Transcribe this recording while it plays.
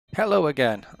Hello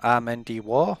again, I'm ND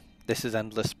War. This is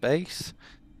Endless Space.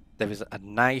 There is a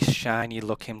nice shiny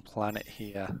looking planet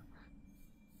here.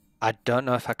 I don't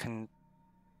know if I can,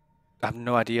 I have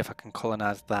no idea if I can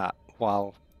colonize that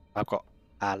while I've got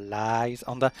allies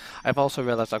on there. I've also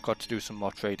realized I've got to do some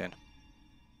more trading.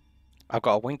 I've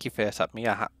got a winky face at me,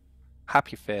 a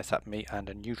happy face at me, and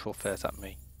a neutral face at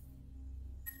me.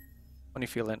 Funny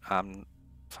feeling, if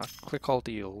I click all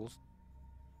deals,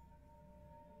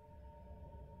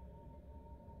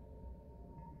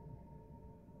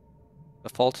 the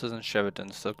Falters and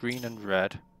Sheridans, so green and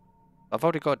red. I've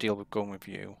already got a deal with going with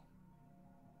you.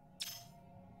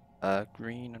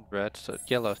 Green and red, so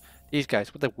yellow. These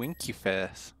guys with a winky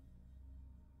face.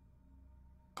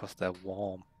 Because they're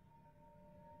warm.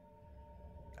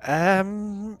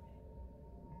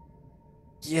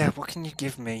 Yeah, what can you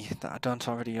give me that I don't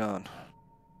already own?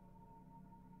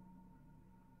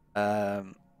 I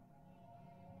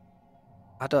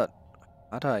don't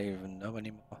even know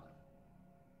anymore.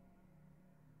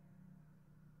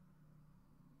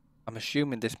 I'm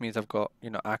assuming this means I've got,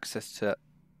 access to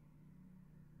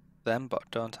them, but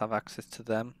don't have access to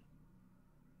them.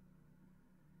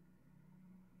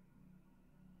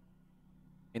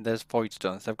 I mean, there's Void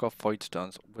Stones. They've got Void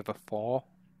Stones with a 4.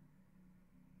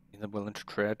 They're willing to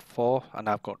trade for, and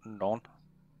I've got none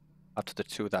after the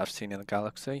 2 that I've seen in the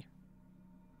galaxy.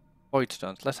 Void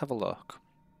Stones, let's have a look.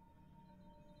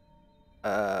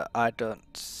 I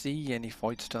don't see any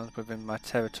Void Stones within my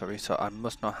territory, so I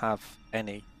must not have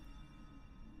any.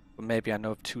 But maybe I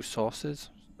know of 2 sources,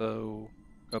 so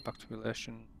go back to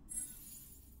relation.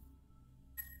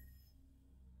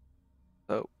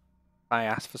 So I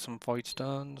ask for some Void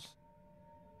Stones.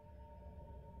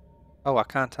 Oh, I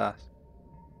can't ask.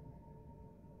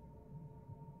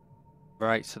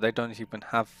 Right, so they don't even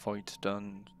have Void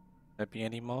Stones maybe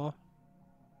anymore.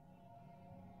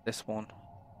 This one.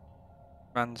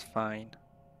 Rand's fine.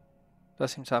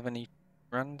 Does seem to have any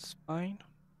Rand's fine?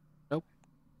 Nope.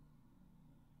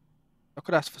 I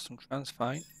could ask for some Trans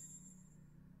fine.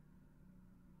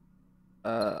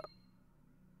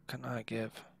 Can I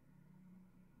give?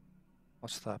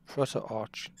 What's that? Proto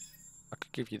Arch. I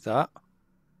could give you that.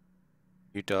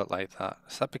 You don't like that.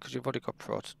 Is that because you've already got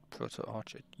Proto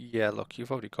Archer? Yeah, look,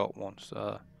 you've already got one,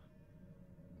 so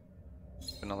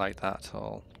I'm gonna like that at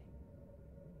all.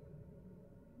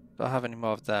 Don't have any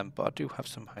more of them, but I do have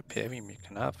some Hyperium you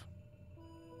can have.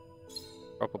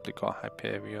 Probably got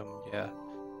Hyperium, yeah.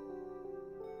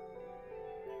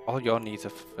 All your needs are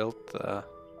fulfilled there.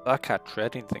 I can't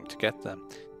trade anything to get them.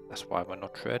 That's why we're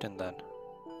not trading then.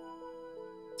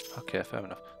 Okay, fair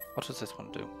enough. What does this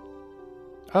one do?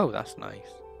 Oh, that's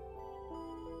nice.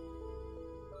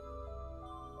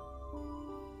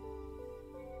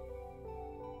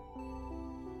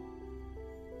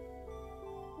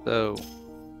 So,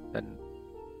 then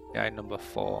guy number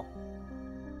 4.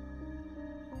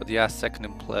 But they are second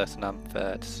in place and I'm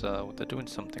third, so they're doing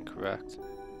something correct.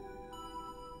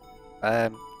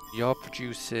 You're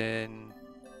producing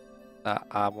that.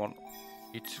 I want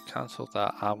you to cancel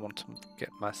that. I want to get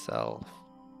myself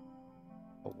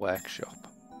a workshop.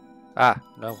 Ah,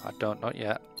 no, I don't, not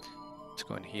yet. Let's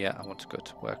go in here. I want to go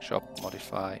to workshop,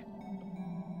 modify,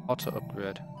 auto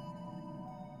upgrade.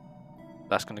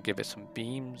 That's going to give it some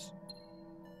beams.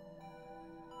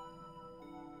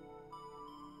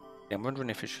 Yeah, I'm wondering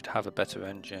if it should have a better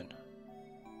engine.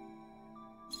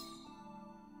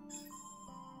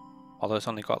 Although it's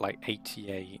only got like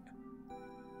 88.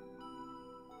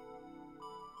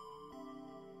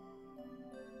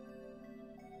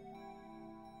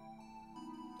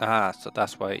 Ah, so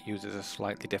that's why it uses a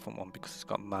slightly different one, because it's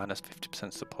got minus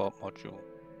 50% support module.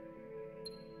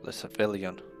 The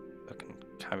civilian, I can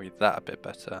carry that a bit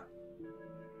better.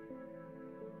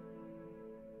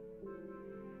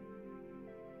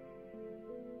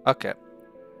 Okay,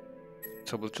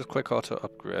 so we'll just quick auto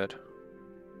upgrade.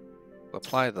 We'll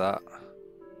apply that.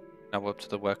 Now we're up to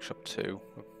the workshop 2.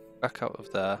 We're back out of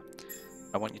there.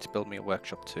 I want you to build me a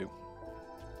workshop 2.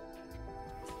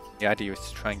 The idea is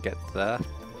to try and get there.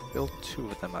 Build 2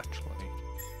 of them actually.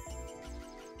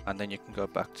 And then you can go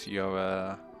back to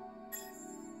your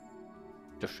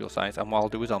industrial science. And what I'll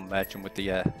do is I'll merge them with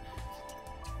the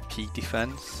P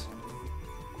defense.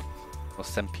 I'll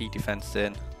send P defense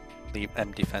in, leave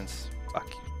M defense back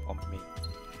on me.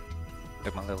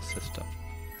 With my little system.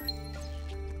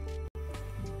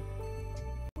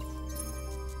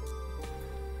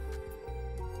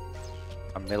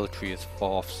 My military is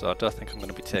 4th, so I don't think I'm going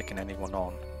to be taking anyone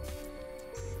on.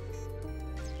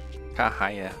 Can't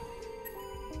hire.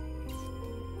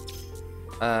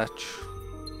 How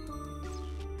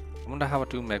wonder how I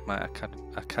do make my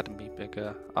academy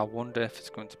bigger. I wonder if it's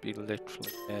going to be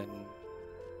literally in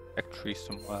tech tree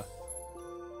somewhere.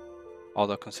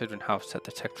 Although considering how I've set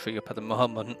the tech tree up at the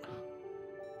moment,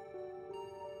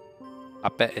 I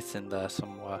bet it's in there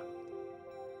somewhere.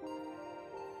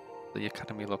 The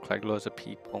academy look like loads of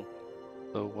people.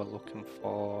 So we're looking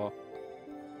for...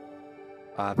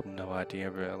 I have no idea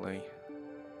really.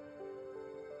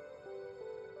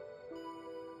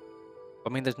 I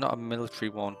mean, there's not a military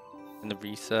one in the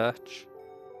research.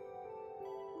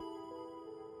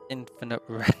 Infinite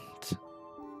rent.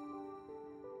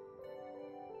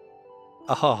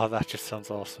 Oh, that just sounds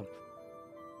awesome.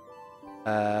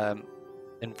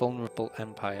 Invulnerable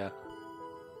empire.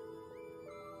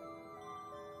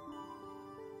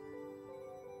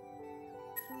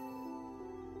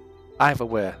 Either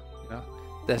way, you know,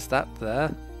 there's that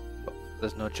there, but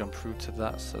there's no jump route to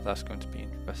that, so that's going to be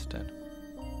interesting.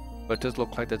 But it does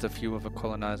look like there's a few other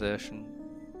colonization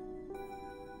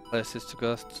places to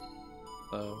go,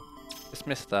 so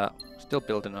dismiss that. Still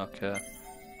building okay.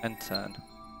 End turn.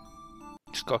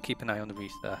 Just gotta keep an eye on the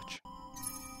research.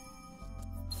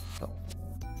 So,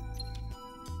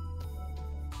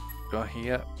 go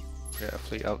here, create a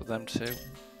fleet out of them too.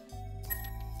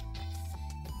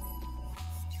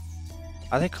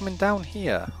 Are they coming down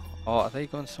here, or are they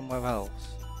going somewhere else?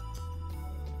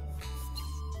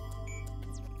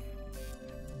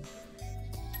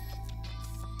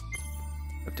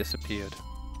 They've disappeared.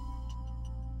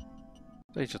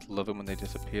 They just love it when they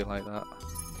disappear like that.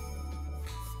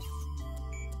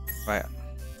 Right.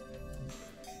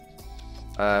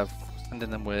 Sending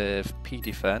them with P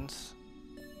defense.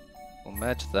 We'll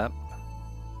merge them.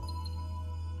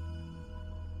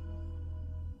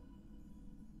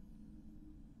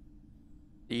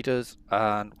 Leaders,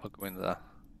 and we're going there.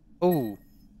 Oh!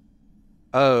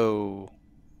 Oh!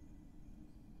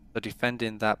 So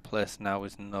defending that place now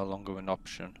is no longer an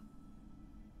option.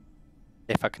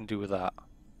 If I can do that.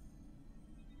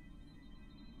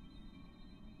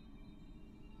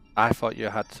 I thought you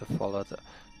had to follow the...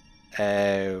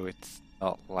 Oh, it's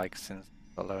not like since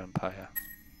the Solar Empire.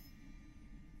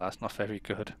 That's not very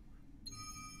good.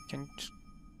 Can you just...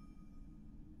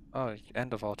 Oh,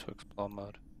 end of auto explore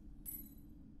mode.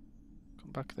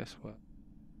 Come back this way.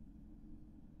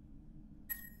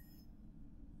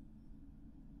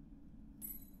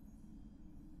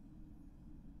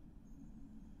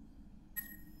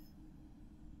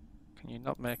 Can you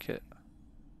not make it?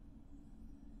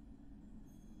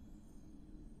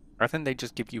 I think they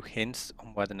just give you hints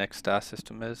on where the next star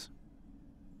system is.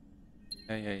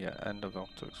 Yeah. End of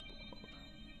auto explore mode.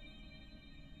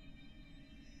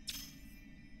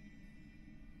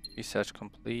 Research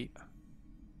complete.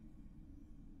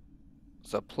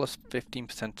 So plus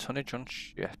 15% tonnage on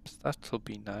ships. That'll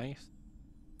be nice.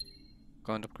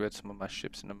 Going to upgrade some of my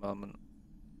ships in a moment.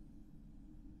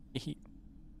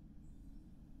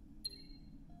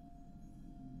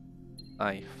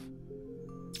 Knife.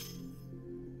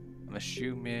 I'm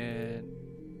assuming...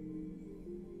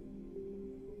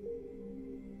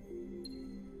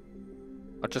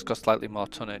 I've just got slightly more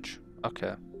tonnage.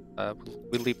 Okay.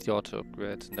 We'll leave the auto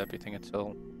upgrades and everything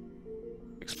until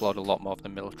we explore a lot more of the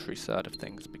military side of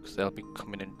things, because they'll be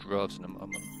coming in droves in a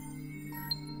moment.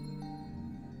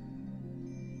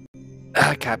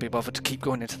 I can't be bothered to keep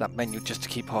going into that menu just to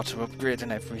keep auto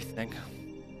upgrading everything.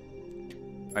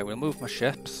 Right, we'll move my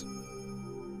ships.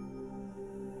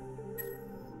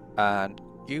 And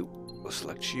we'll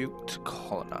select you to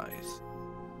colonize.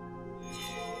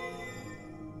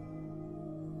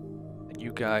 And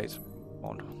you guys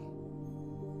on.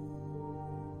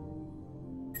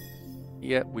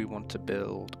 Yeah, we want to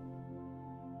build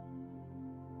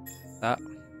that.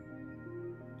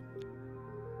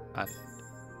 And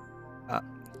that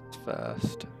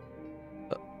first.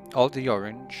 All the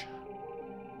orange.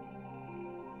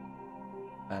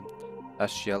 And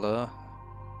that's yellow.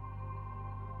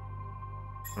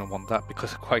 I'm gonna want that because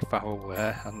they're quite far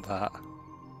away, and that.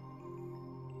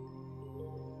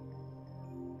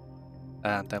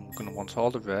 And then we're gonna want all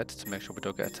the reds to make sure we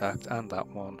don't get attacked, and that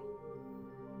one.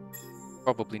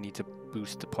 Probably need to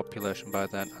boost the population by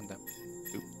then, and then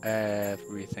do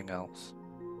everything else.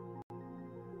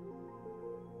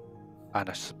 And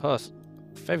I suppose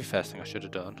the very first thing I should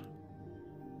have done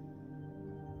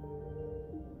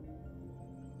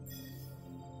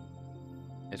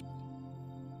is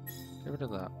get rid of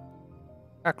that.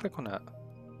 Click on it.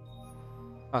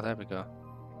 Oh, there we go.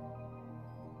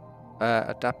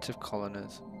 Adaptive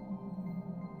colonies.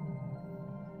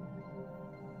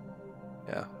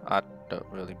 Yeah, I don't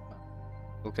really...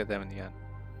 We'll get them in the end.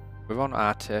 We're on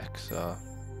Arctic, so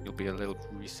you'll be a little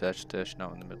research station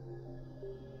out in the middle.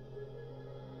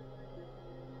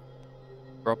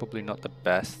 Probably not the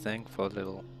best thing for a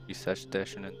little research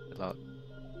station in the middle of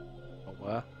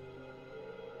nowhere.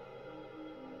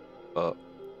 But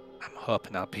I'm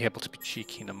hoping I'll be able to be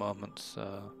cheeky in a moment,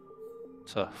 so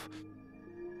tough.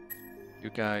 You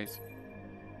guys,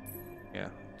 yeah,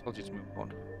 told you to move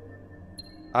on.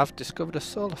 I've discovered a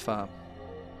solar farm.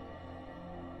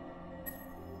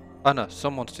 Oh no,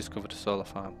 someone's discovered a solar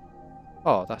farm.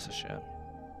 Oh, that's a shame.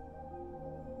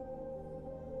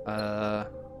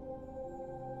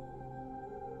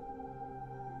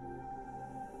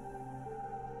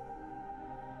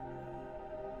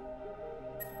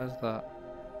 Where's that?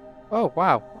 Oh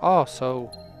wow. Oh,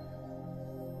 so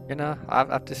you know,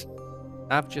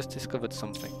 I've just discovered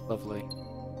something lovely.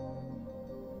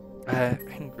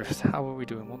 Ingress, how are we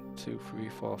doing? 1, 2, 3,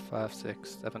 4, 5,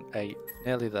 6, 7, 8.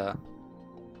 Nearly there.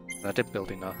 I did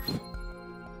build enough.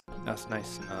 That's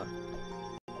nice to know.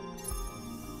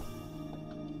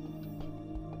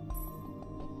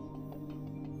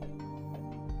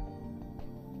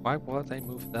 Why were they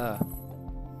moved there?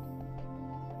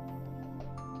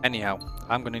 Anyhow,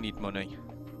 I'm gonna need money.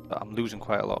 But I'm losing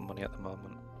quite a lot of money at the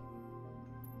moment.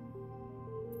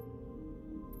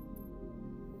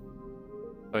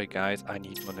 Sorry guys, I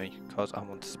need money because I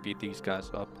want to speed these guys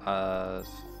up as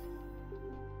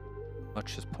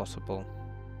much as possible.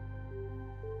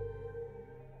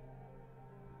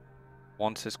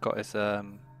 Once it's got its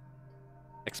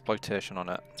exploitation on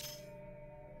it.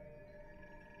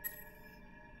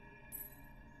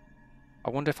 I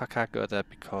wonder if I can't go there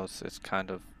because it's kind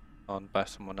of owned by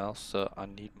someone else, so I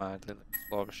need my little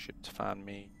explorer ship to find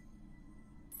me.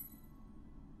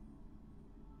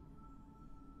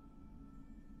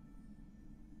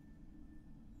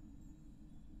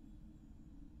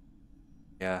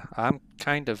 Yeah, I'm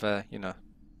kind of, you know,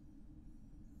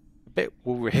 a bit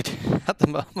worried at the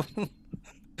moment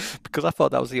because I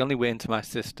thought that was the only way into my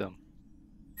system.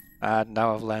 And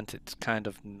now I've learnt it's kind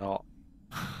of not.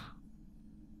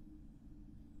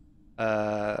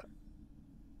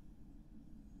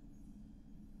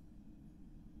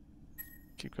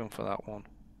 Keep going for that one.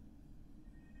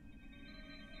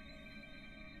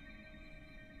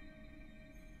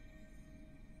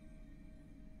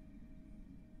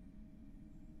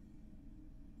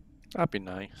 That'd be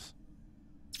nice.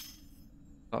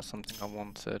 Not something I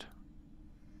wanted.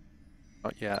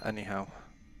 Not yet, anyhow.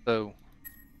 So,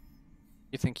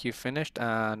 you think you finished,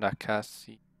 and I can't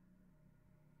see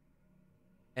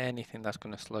anything that's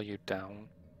going to slow you down.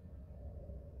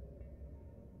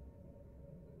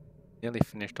 Nearly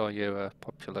finished all your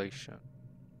population.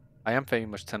 I am very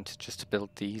much tempted just to build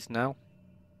these now.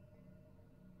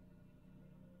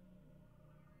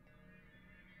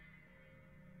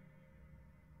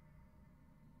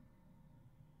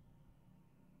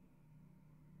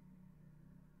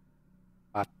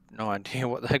 I have no idea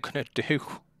what they're going to do.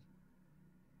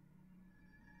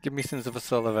 Give me Sins of a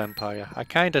Solar Empire. I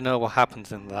kind of know what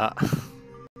happens in that.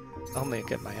 Only I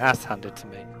get my ass handed to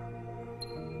me.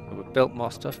 So we've built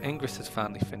more stuff. Ingress is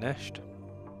finally finished.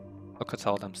 Look at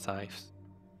all them scythes.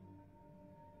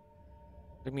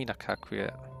 What do you mean I can't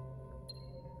create?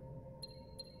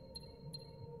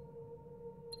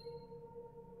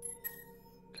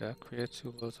 Okay, create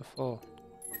 2 loads of 4.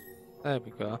 There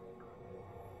we go.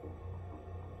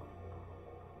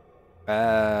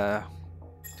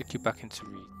 Stick you back into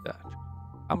research.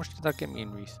 How much did that get me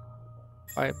in research?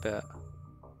 Quite a bit.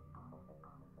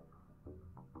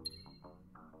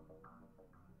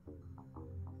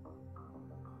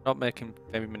 Not making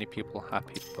very many people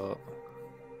happy, but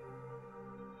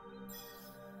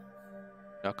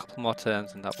a couple more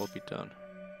turns and that will be done.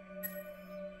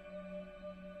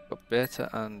 Got beta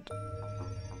and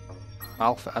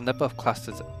alpha, and they're both classed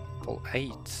as full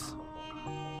 8s.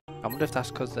 I wonder if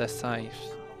that's because they're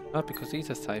scythes. No, because these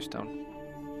are scythes down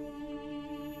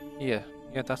here.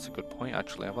 Yeah, that's a good point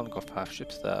actually. I've only got 5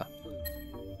 ships there.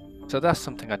 So that's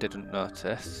something I didn't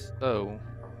notice. So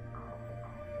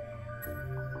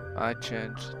I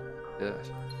changed the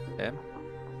him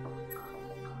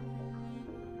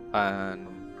and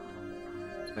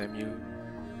name you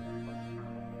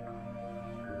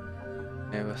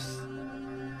Nearest.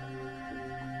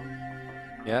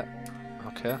 Yeah,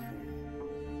 okay.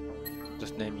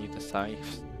 Just name you the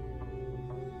scythes.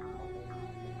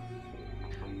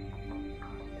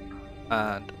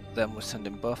 And then we're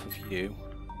sending both of you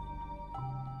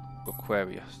to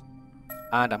Aquarius.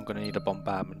 And I'm going to need a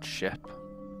bombardment ship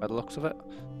by the looks of it.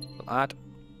 We'll add.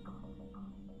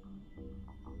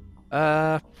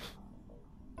 I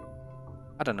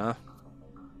don't know.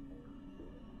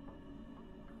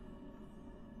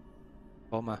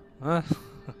 Bomber.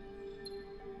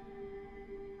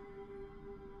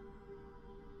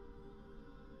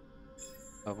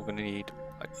 We're going to need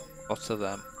like lots of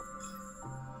them.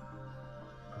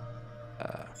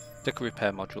 Stick a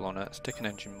repair module on it, stick an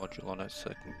engine module on it so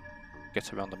it can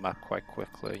get around the map quite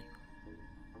quickly.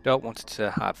 Don't want it to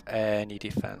have any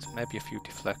defense, maybe a few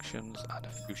deflections and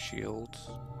a few shields.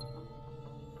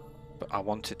 But I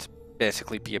want it to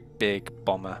basically be a big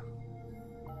bomber.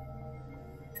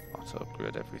 Auto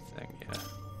upgrade everything, yeah.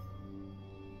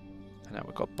 And now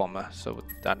we've got bomber, so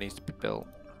that needs to be built.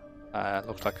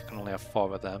 Looks like I can only have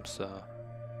 4 of them, so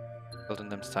building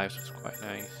them types was quite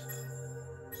nice.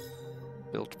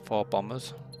 Build 4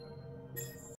 bombers.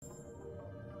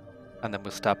 And then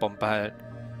we'll start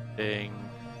bombarding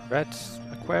Red's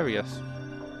Aquarius.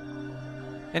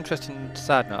 Interesting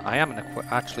side note, I am an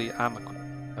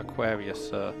Aquarius,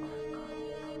 so...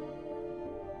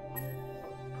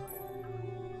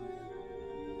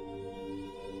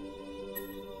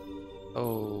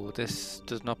 Oh, this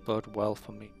does not bode well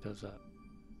for me, does it?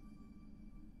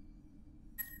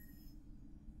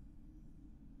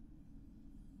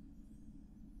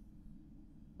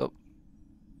 Oh,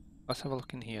 let's have a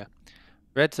look in here.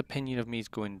 Red's opinion of me is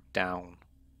going down.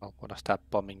 Well, when I start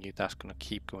bombing you, that's going to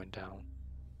keep going down.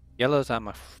 Yellows are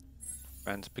my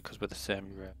friends because we're the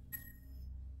same race.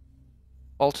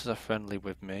 Alters are friendly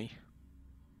with me.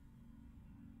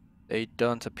 They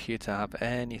don't appear to have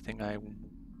anything I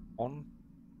want.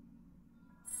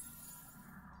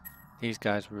 These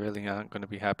guys really aren't going to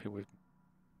be happy with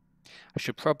me. I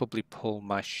should probably pull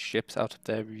my ships out of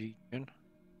their region.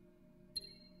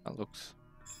 That looks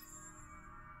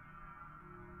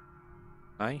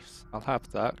nice. I'll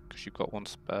have that because you've got 1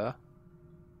 spare.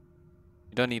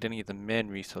 You don't need any of the main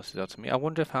resources out of me. I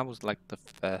wonder if I was like the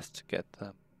first to get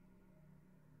them.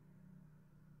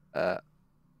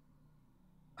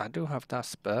 I do have that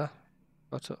spare.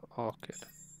 Go to Orchid.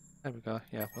 There we go.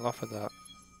 Yeah, we'll offer that.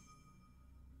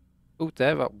 Oh,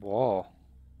 they're at war.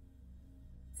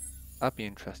 That'd be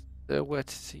interesting. They're where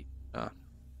to see. No.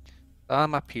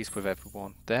 I'm at peace with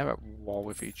everyone. They're at war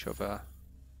with each other.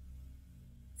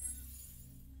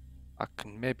 I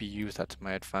can maybe use that to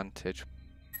my advantage.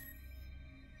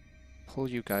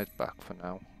 Pull you guys back for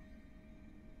now.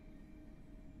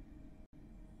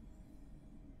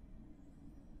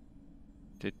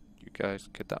 Did you guys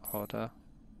get that order?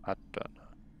 I don't know.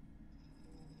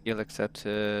 Deal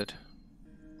accepted.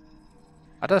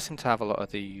 I don't seem to have a lot of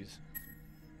these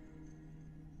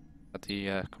that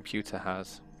the computer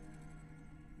has.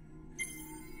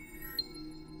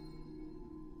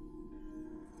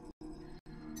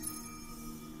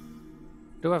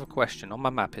 I do have a question. On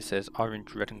my map it says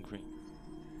orange, red and green.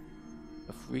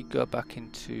 If we go back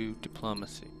into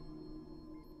diplomacy.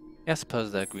 Yeah, I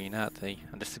suppose they're green, aren't they?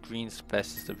 And it's the greens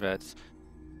versus the reds.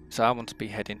 So I want to be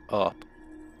heading up,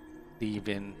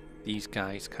 leaving these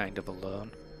guys kind of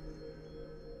alone.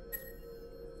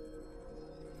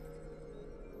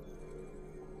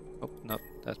 Oh, no,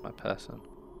 there's my person.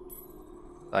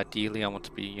 Ideally I want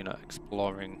to be, you know,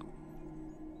 exploring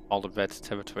all the red's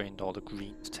territory and all the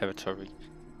green's territory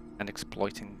and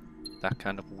exploiting that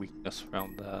kind of weakness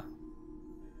around there.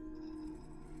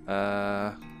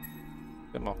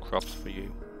 Bit more crops for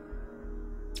you.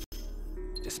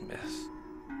 Dismiss.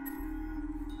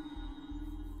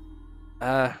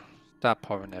 Start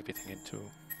pouring everything into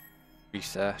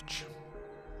research.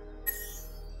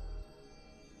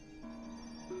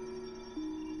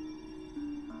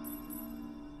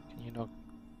 Can you not?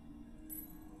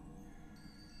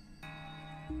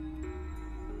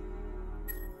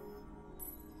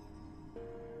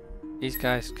 These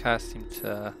guys can't seem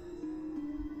to...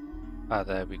 Ah,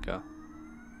 there we go.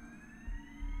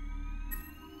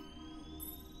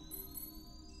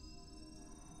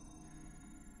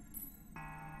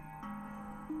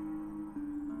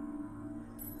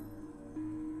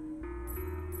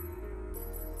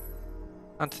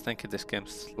 I'm to think of this game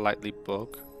slightly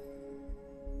bug.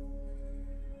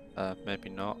 Maybe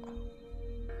not.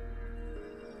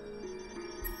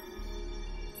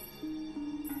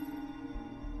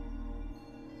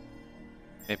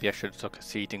 Maybe I should have took a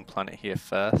seeding planet here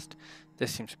first.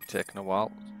 This seems to be taking a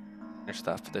while. Finish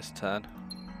that for this turn.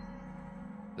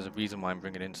 There's a reason why I'm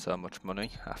bringing in so much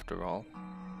money, after all.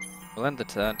 We'll end the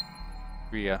turn.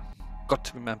 Bria. Got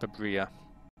to remember Bria.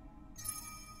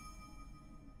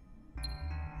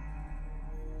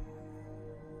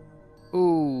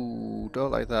 Ooh,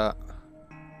 don't like that.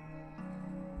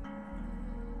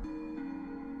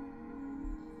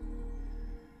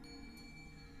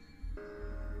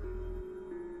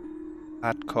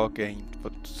 Hardcore game,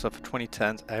 but so for 20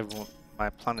 turns, everyone, my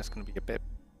plan is going to be a bit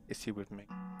issy with me.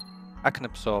 I can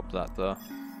absorb that though.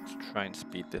 Let's try and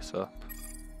speed this up.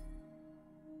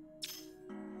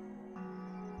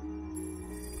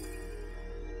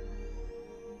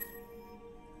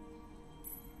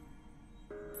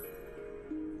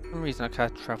 some reason I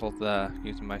can't travel there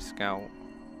using my scout.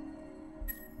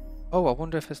 Oh, I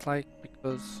wonder if it's like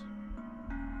because...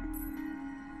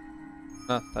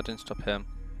 No, that didn't stop him.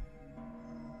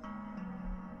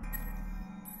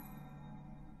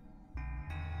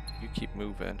 You keep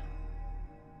moving.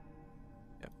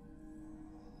 Yep.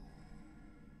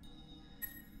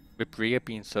 With Bria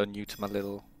being so new to my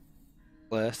little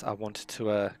place, I wanted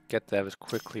to get there as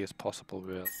quickly as possible,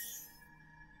 really.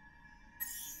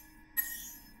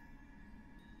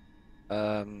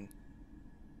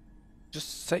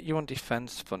 Just set you on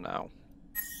defense for now.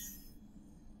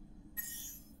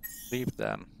 Leave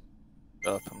them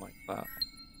open like that.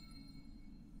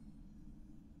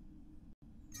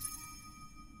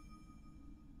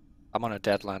 I'm on a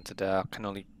deadline today, I can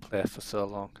only play for so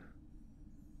long.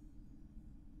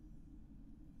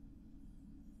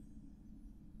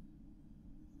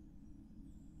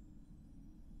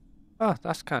 Oh,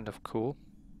 that's kind of cool.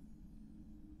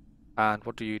 And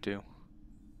what do you do?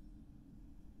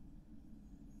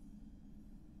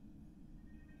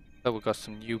 So we've got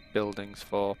some new buildings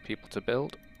for people to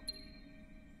build.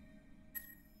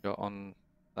 You're on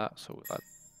that, so we'll add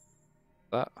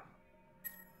that.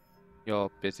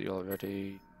 You're busy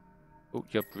already. Oh,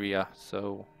 you're Bria,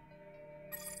 so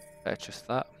purchase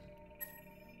that.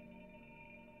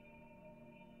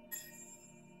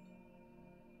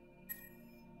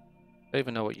 I don't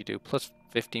even know what you do. Plus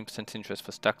 15% interest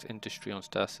for stacked industry on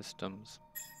star systems.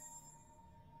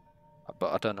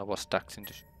 But I don't know what stacked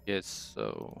industry is,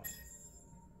 so...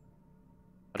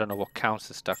 I don't know what counts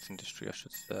as stacked industry, I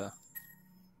should say.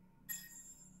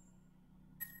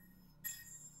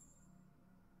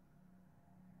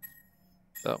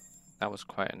 So, that was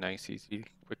quite a nice, easy,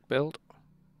 quick build.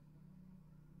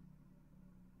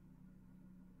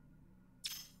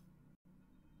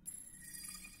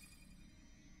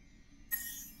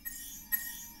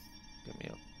 Give me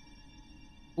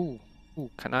a... Ooh,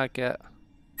 can I get...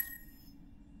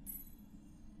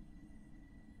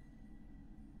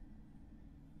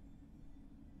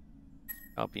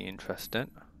 That'll be interesting.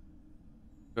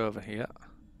 Go over here.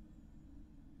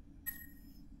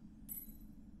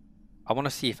 I want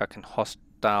to see if I can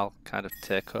hostile kind of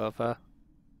take over.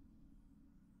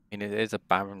 I mean, it is a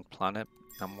barren planet,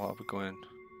 and what are we going?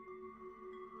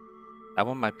 That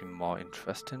one might be more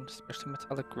interesting, especially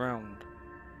metallic ground.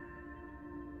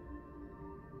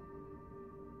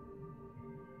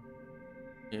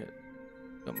 Yeah,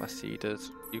 got my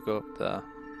cedars. You go up there.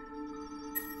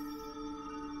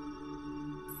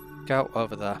 Scout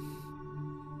over there.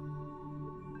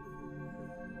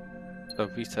 So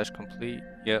research complete.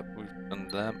 Yep, we've done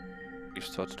them. We've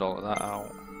sorted all of that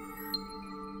out.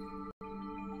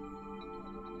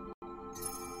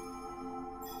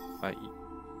 Right,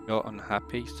 you're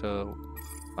unhappy, so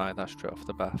buy that straight off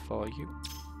the bat for you.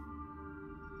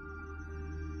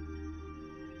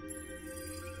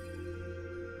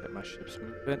 Get my ships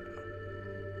moving.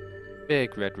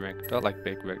 Big red ring. Don't like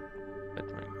big red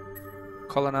ring.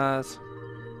 Colonize.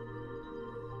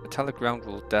 Metallic ground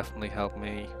will definitely help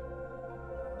me.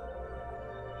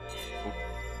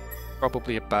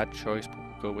 Probably a bad choice, but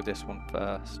we'll go with this one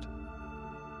first.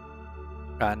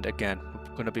 And again,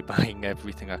 I'm going to be buying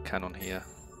everything I can on here.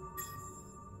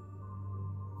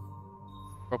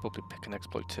 Probably pick an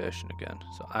exploitation again.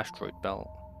 So asteroid belt.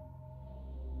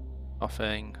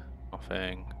 Nothing.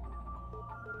 Nothing.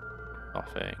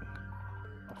 Nothing.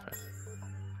 Nothing.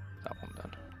 That one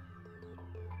done.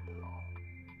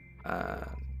 And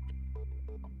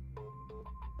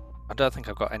I don't think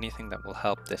I've got anything that will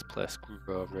help this place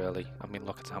grow, really. I mean,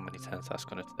 look at how many turns that's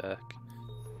going to take.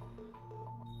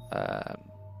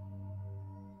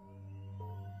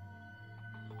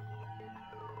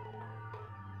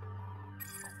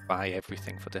 Buy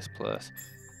everything for this place.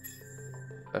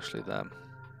 Especially them.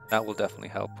 That will definitely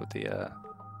help with the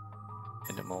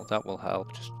minimal. That will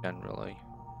help just generally.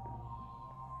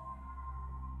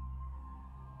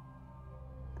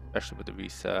 Especially with the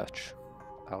research.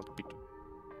 I'll be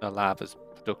lava's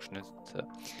production is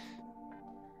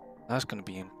that's going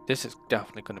to be in. This is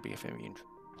definitely going to be a very interesting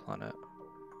planet.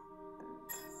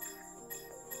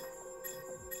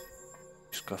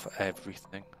 Just go for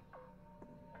everything.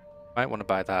 Might want to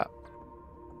buy that.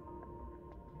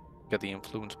 Get the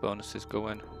influence bonuses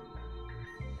going.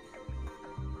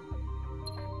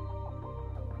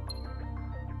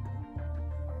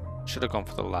 Should have gone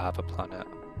for the lava planet.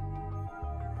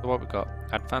 So what we got?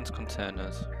 Advanced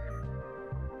containers.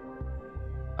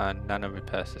 And nano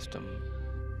repair system.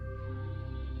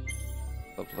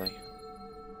 Lovely.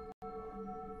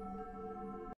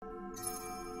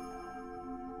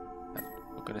 And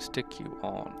we're going to stick you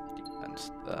on defense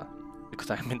there.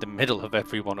 Because I'm in the middle of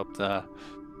everyone up there.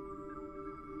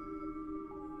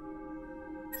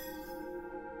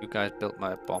 You guys built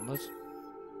my bombers.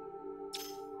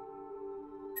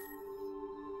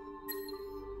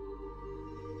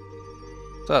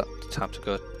 So, time to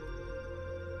go.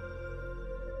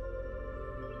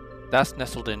 That's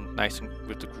nestled in nice and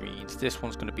with the greens. This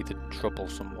one's going to be the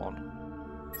troublesome one.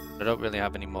 I don't really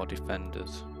have any more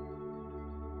defenders.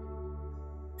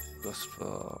 Just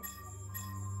for...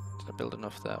 Did I build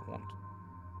enough there? One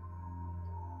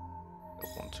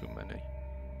too many.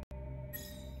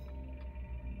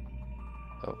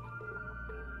 Oh.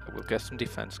 We'll get some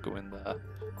defense going there.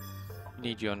 You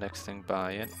need your next thing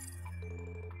buy-in.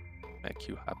 Make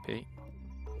you happy.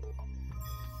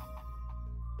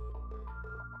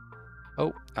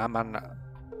 Oh, I am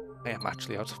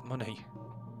actually out of money.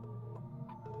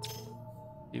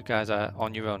 You guys are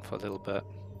on your own for a little bit.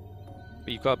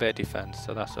 But you've got a bit of defense,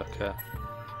 so that's okay.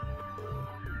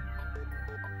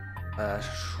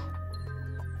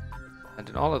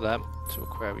 Sending all of them to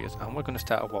Aquarius, and we're going to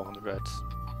start a war on the Reds.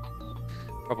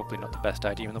 Probably not the best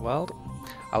idea in the world.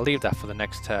 I'll leave that for the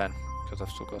next turn, because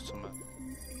I've still got some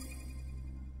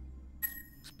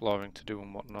exploring to do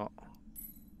and whatnot.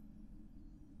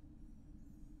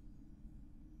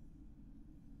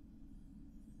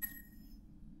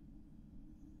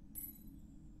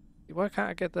 Why can't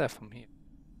I get there from here?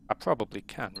 I probably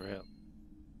can, really.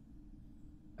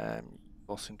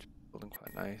 All seem to be building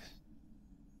quite nice.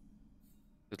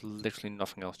 There's literally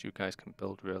nothing else you guys can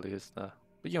build, really, is there?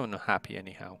 But you're not happy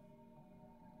anyhow.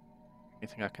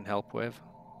 Anything I can help with?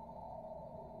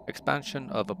 Expansion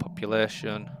of a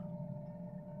population.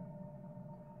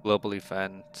 Global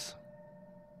event.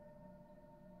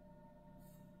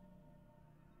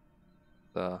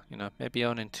 So, you know, maybe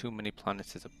owning too many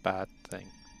planets is a bad thing.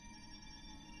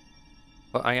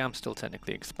 But I am still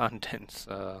technically expanding,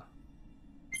 so...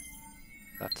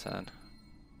 That's an...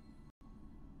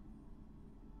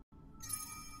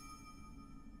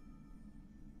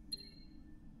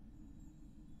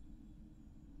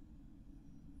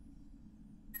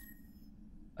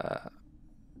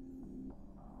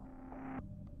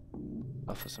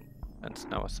 offer some defense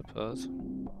now, I suppose.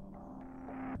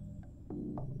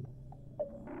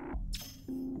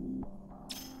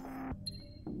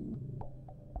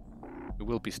 We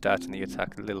will be starting the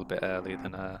attack a little bit earlier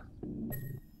than I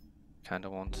kind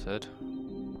of wanted.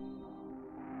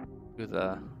 Go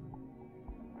there.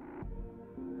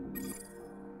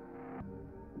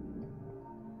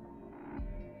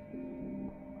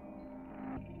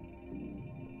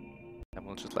 And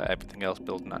we'll just let everything else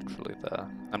build naturally there.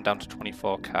 I'm down to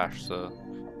 24 cash, so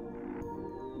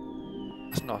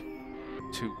it's not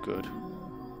too good.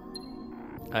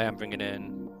 I am bringing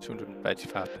in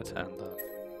 235 per turn though.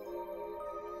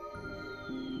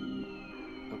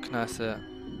 What can I say?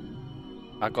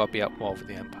 I gotta be at war with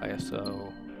the Empire,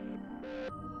 so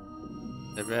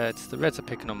the Reds are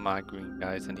picking on my green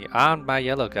guys and my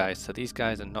yellow guys, so these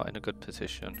guys are not in a good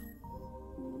position.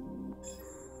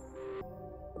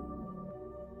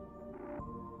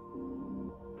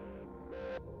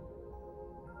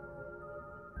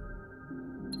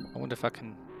 I wonder if I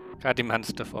can demand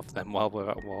stuff off them while we're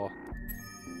at war.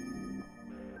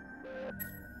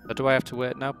 So do I have to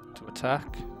wait now to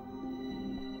attack?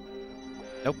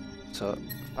 Nope. So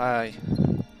if I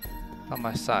on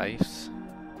my scythes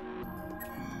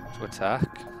to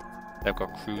attack, they've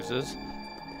got cruisers.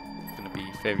 It's going to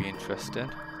be very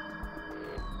interesting.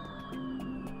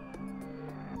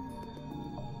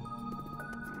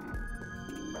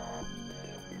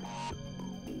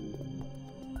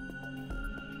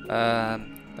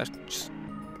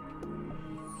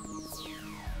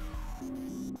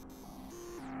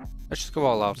 Let's just go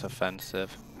all out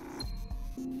offensive.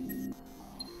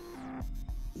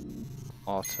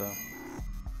 Auto.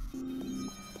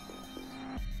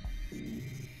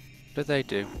 What do they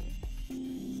do?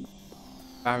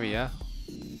 Barrier.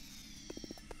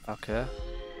 Okay.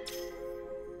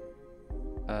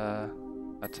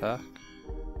 Attack.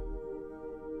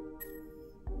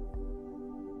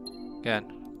 Again.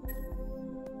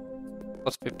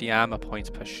 Plus 50 armor points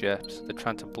per ship, so they're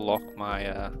trying to block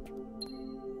my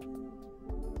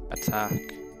attack.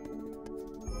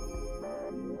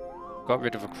 Got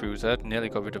rid of a cruiser, nearly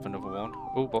got rid of another one.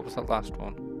 Oh, what was that last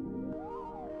one?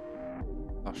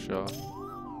 Not sure.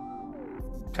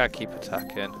 Can't keep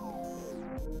attacking.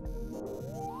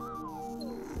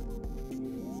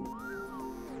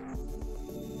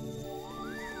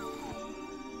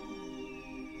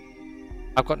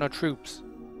 I've got no troops.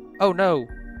 Oh no!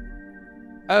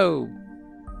 Oh!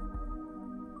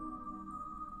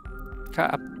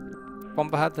 Can't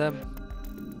bombard them.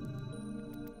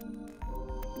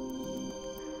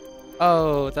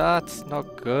 Oh, that's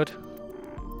not good.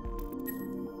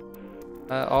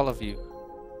 All of you.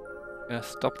 Gonna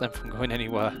stop them from going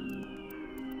anywhere.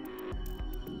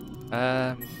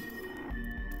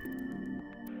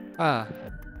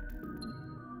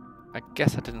 I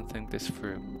guess I didn't think this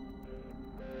through.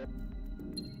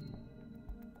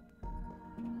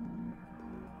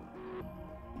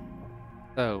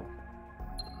 So,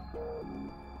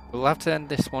 we'll have to end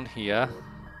this one here.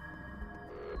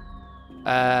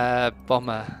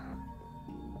 Bomber.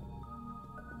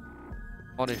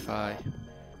 Modify.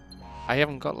 I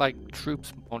haven't got like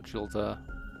troops module though.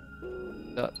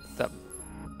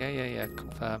 Yeah,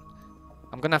 confirm.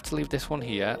 I'm gonna have to leave this one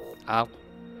here. I'll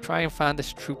try and find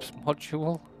this troops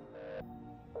module.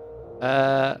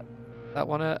 That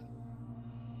one.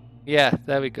 Yeah,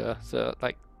 there we go. So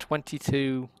like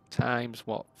 22 times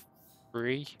what?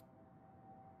 3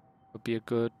 would be a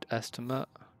good estimate.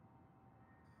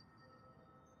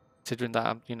 Considering that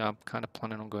I'm kind of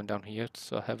planning on going down here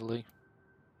so heavily.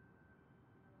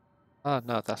 Oh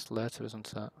no, that's later,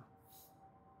 isn't it?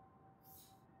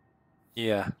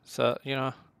 Yeah, so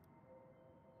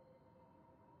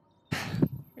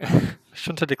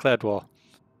shouldn't have declared war.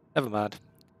 Never mind.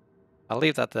 I'll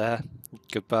leave that there.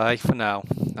 Goodbye for now.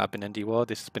 I've been ND War.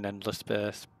 This has been Endless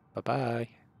Space. Bye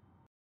bye.